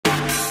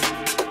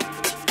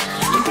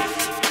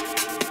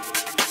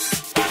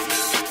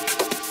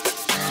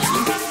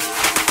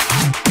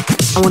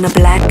want a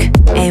black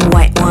and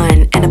white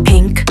one and a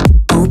pink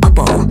or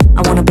purple.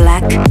 I want a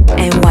black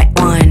and white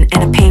one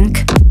and a pink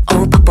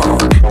or purple.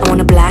 I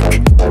want a black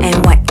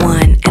and white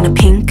one and a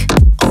pink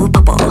or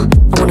purple.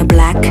 I want a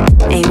black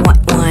and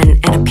white one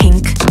and a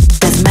pink.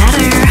 Doesn't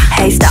matter.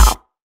 Hey,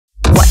 stop.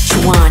 What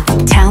you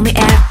want? Tell me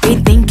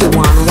everything you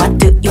want. What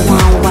do you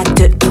want? What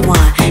do you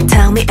want?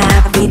 Tell me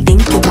everything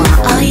you want.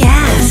 Oh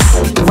yes.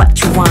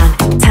 What you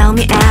want? Tell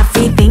me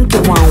everything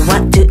you want.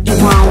 What do you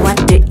want?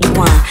 What do you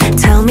want?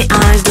 Tell me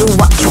I'll do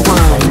what you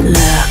want.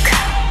 Look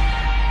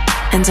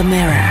in the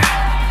mirror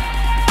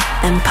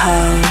and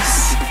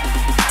pose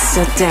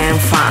so damn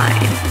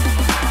fine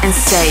and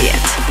say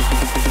it.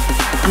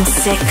 I'm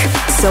sick,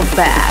 so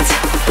bad.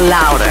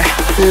 Louder,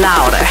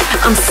 louder.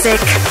 I'm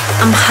sick,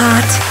 I'm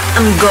hot,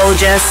 I'm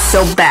gorgeous,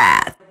 so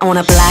bad. I want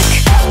a black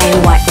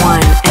and white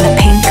one and a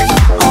pink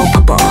or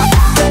purple.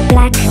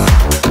 Black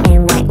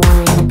and white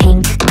one and a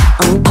pink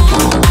or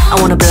purple. I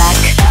want a black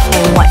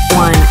and white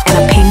one and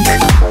a pink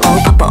or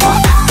purple.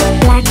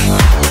 Black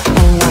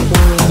and white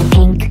one and a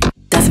pink.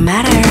 Doesn't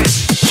matter.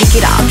 Kick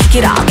it out, kick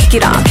it out, kick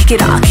it out, kick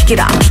it out, kick it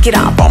out, kick it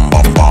out, bum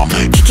bum bum.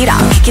 Kick it out,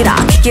 kick it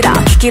out, kick it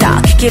out, kick it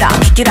out, kick it out,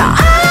 kick it out.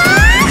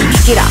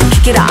 Kick it out,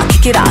 kick it out,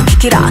 kick it out,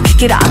 kick it out,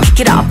 kick it out, kick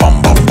it out,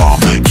 bum bum bum.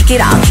 Kick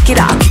it out, kick it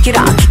out, kick it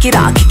out, kick it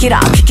out, kick it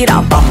out, kick it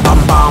out, bum bum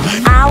bum.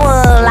 I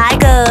would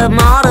like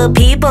more the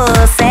people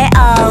say,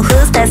 oh,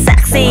 who's that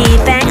sexy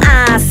thing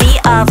I see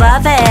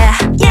over there?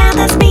 Yeah,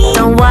 that's me.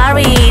 Don't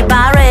worry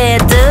about it,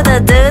 do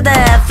the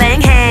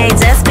thing. Hey,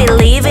 just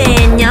believe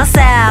in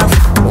yourself.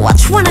 What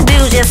you wanna do,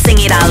 just sing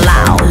it out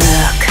loud.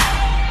 Look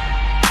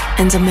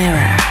in the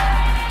mirror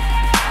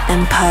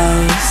and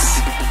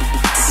pose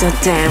so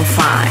damn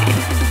fine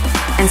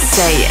and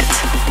say it.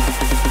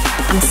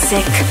 I'm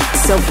sick,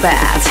 so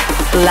bad.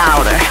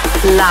 Louder,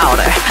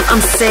 louder.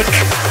 I'm sick,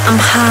 I'm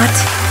hot,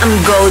 I'm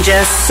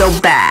gorgeous, so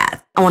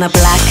bad. I want a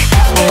black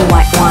and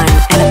white one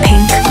and a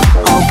pink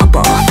or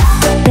purple.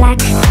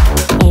 Black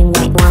and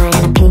white one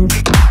and a pink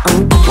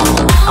or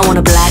purple. I want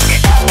a black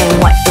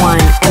and white one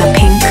and a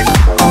pink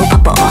or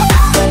purple.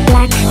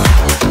 Black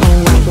and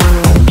white one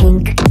and a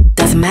pink.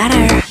 Doesn't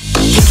matter.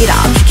 Kick it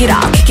out, kick it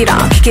out, kick it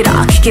out, kick it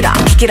out, kick it out,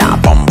 kick it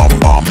out, bum bum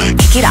bum.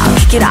 Kick it out,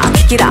 kick it out,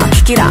 kick it out,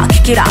 kick it out,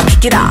 kick it out,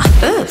 kick it out.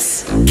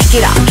 Oops. Kick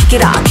it out, kick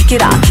it out, kick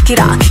it out, kick it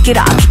out, kick it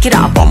out, kick it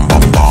out, bum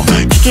bum bum.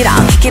 Kick it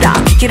out, kick it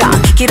out, kick it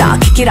out, kick it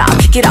out, kick it out,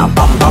 kick it out,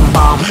 bum bum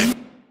bum.